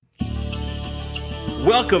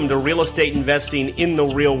Welcome to Real Estate Investing in the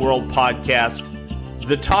Real World podcast.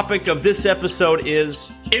 The topic of this episode is,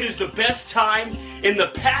 it is the best time in the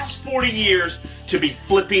past 40 years to be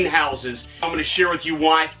flipping houses. I'm going to share with you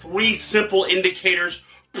why. 3 simple indicators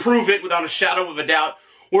prove it without a shadow of a doubt.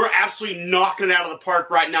 We're absolutely knocking it out of the park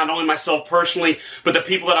right now, not only myself personally, but the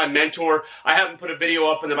people that I mentor. I haven't put a video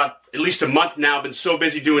up in about at least a month now. I've been so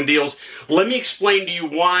busy doing deals. Let me explain to you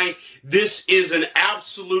why this is an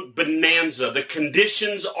absolute bonanza. The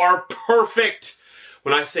conditions are perfect.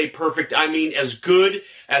 When I say perfect, I mean as good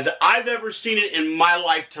as I've ever seen it in my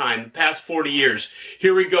lifetime, the past 40 years.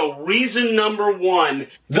 Here we go. Reason number 1,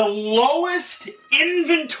 the lowest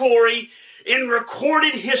inventory in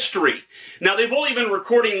recorded history. Now, they've only been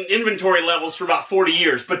recording inventory levels for about 40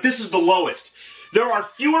 years, but this is the lowest. There are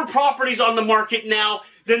fewer properties on the market now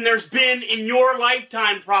than there's been in your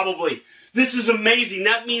lifetime, probably. This is amazing.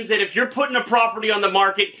 That means that if you're putting a property on the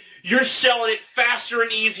market, you're selling it faster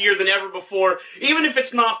and easier than ever before, even if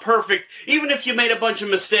it's not perfect, even if you made a bunch of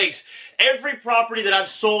mistakes. Every property that I've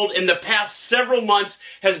sold in the past several months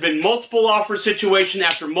has been multiple offer situation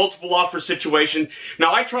after multiple offer situation.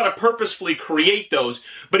 Now, I try to purposefully create those,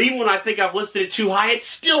 but even when I think I've listed it too high, it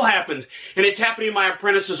still happens. And it's happening to my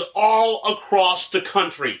apprentices all across the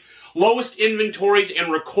country. Lowest inventories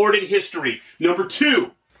in recorded history. Number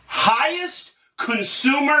 2, highest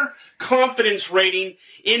consumer confidence rating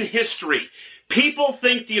in history. People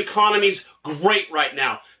think the economy's great right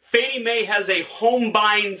now. Fannie Mae has a home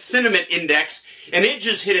buying sentiment index, and it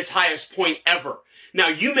just hit its highest point ever. Now,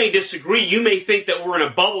 you may disagree. You may think that we're in a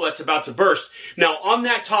bubble that's about to burst. Now, on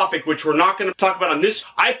that topic, which we're not going to talk about on this,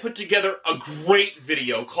 I put together a great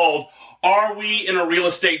video called, Are We in a Real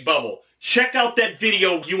Estate Bubble? Check out that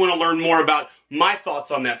video if you want to learn more about my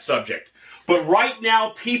thoughts on that subject. But right now,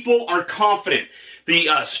 people are confident. The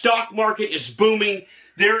stock market is booming.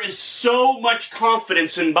 There is so much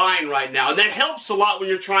confidence in buying right now. And that helps a lot when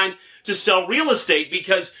you're trying to sell real estate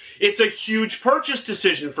because it's a huge purchase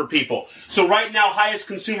decision for people. So right now, highest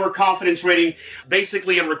consumer confidence rating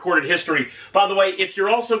basically in recorded history. By the way, if you're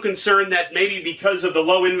also concerned that maybe because of the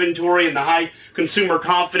low inventory and the high consumer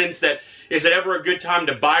confidence that is it ever a good time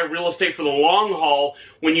to buy real estate for the long haul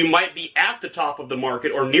when you might be at the top of the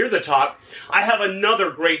market or near the top? I have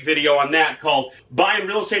another great video on that called Buying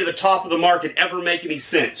Real Estate at the Top of the Market Ever Make Any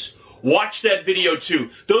Sense? Watch that video too.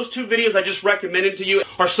 Those 2 videos I just recommended to you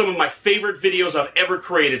are some of my favorite videos I've ever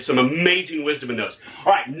created. Some amazing wisdom in those.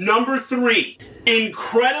 All right, number 3,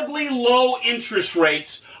 incredibly low interest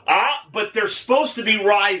rates, but they're supposed to be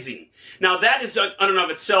rising. Now, that is, in and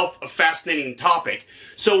of itself, a fascinating topic.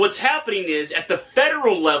 So what's happening is, at the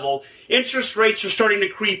federal level, interest rates are starting to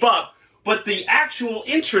creep up, but the actual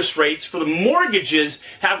interest rates for the mortgages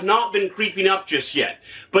have not been creeping up just yet.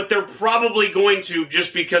 But they're probably going to,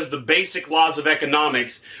 just because the basic laws of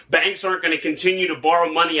economics, banks aren't going to continue to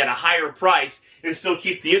borrow money at a higher price and still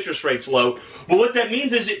keep the interest rates low. But what that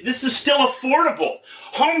means is this is still affordable.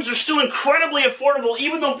 Homes are still incredibly affordable,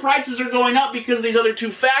 even though prices are going up because of these other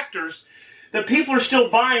 2 factors. That people are still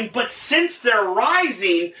buying, but since they're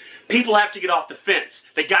rising, people have to get off the fence.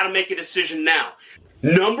 They got to make a decision now.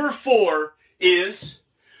 Number 4 is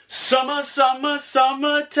summertime.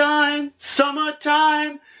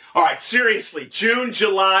 All right, seriously, June,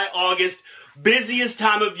 July, August, busiest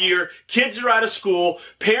time of year. Kids are out of school.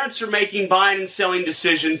 Parents are making buying and selling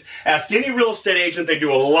decisions. Ask any real estate agent. They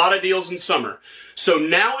do a lot of deals in summer. So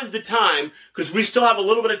now is the time, because we still have a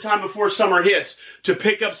little bit of time before summer hits, to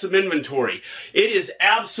pick up some inventory. It is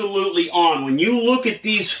absolutely on. When you look at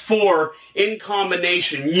these 4 in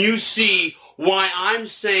combination, you see why I'm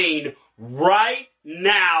saying right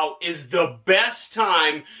now is the best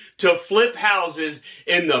time to flip houses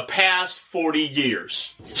in the past 40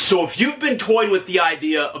 years. So if you've been toying with the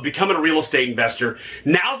idea of becoming a real estate investor,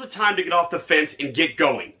 now's the time to get off the fence and get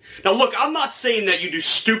going. Now look, I'm not saying that you do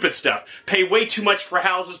stupid stuff, pay way too much for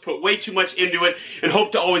houses, put way too much into it, and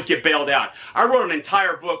hope to always get bailed out. I wrote an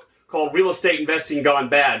entire book called Real Estate Investing Gone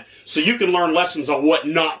Bad, so you can learn lessons on what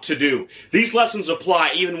not to do. These lessons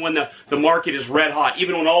apply even when the market is red hot,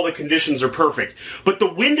 even when all the conditions are perfect. But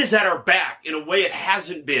the wind is at our back in a way it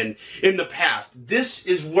hasn't been in the past. This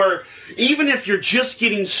is where, even if you're just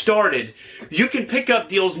getting started, you can pick up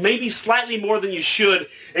deals maybe slightly more than you should,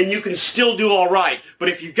 and you can still do all right. But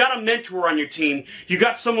if you've got a mentor on your team, you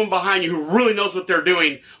got someone behind you who really knows what they're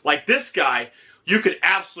doing, like this guy, you could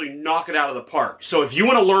absolutely knock it out of the park. So if you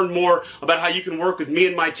want to learn more about how you can work with me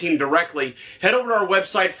and my team directly, head over to our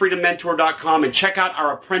website, freedommentor.com, and check out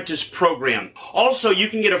our apprentice program. Also, you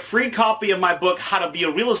can get a free copy of my book, How to Be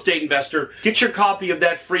a Real Estate Investor. Get your copy of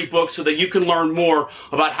that free book so that you can learn more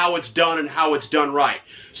about how it's done and how it's done right.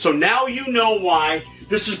 So now you know why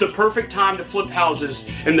this is the perfect time to flip houses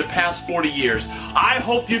in the past 40 years. I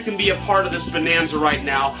hope you can be a part of this bonanza right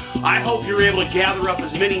now. I hope you're able to gather up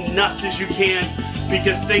as many nuts as you can,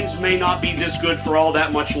 because things may not be this good for all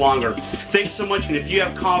that much longer. Thanks so much. And if you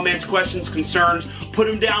have comments, questions, concerns, put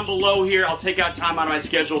them down below here. I'll take out time out of my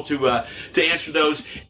schedule to answer those.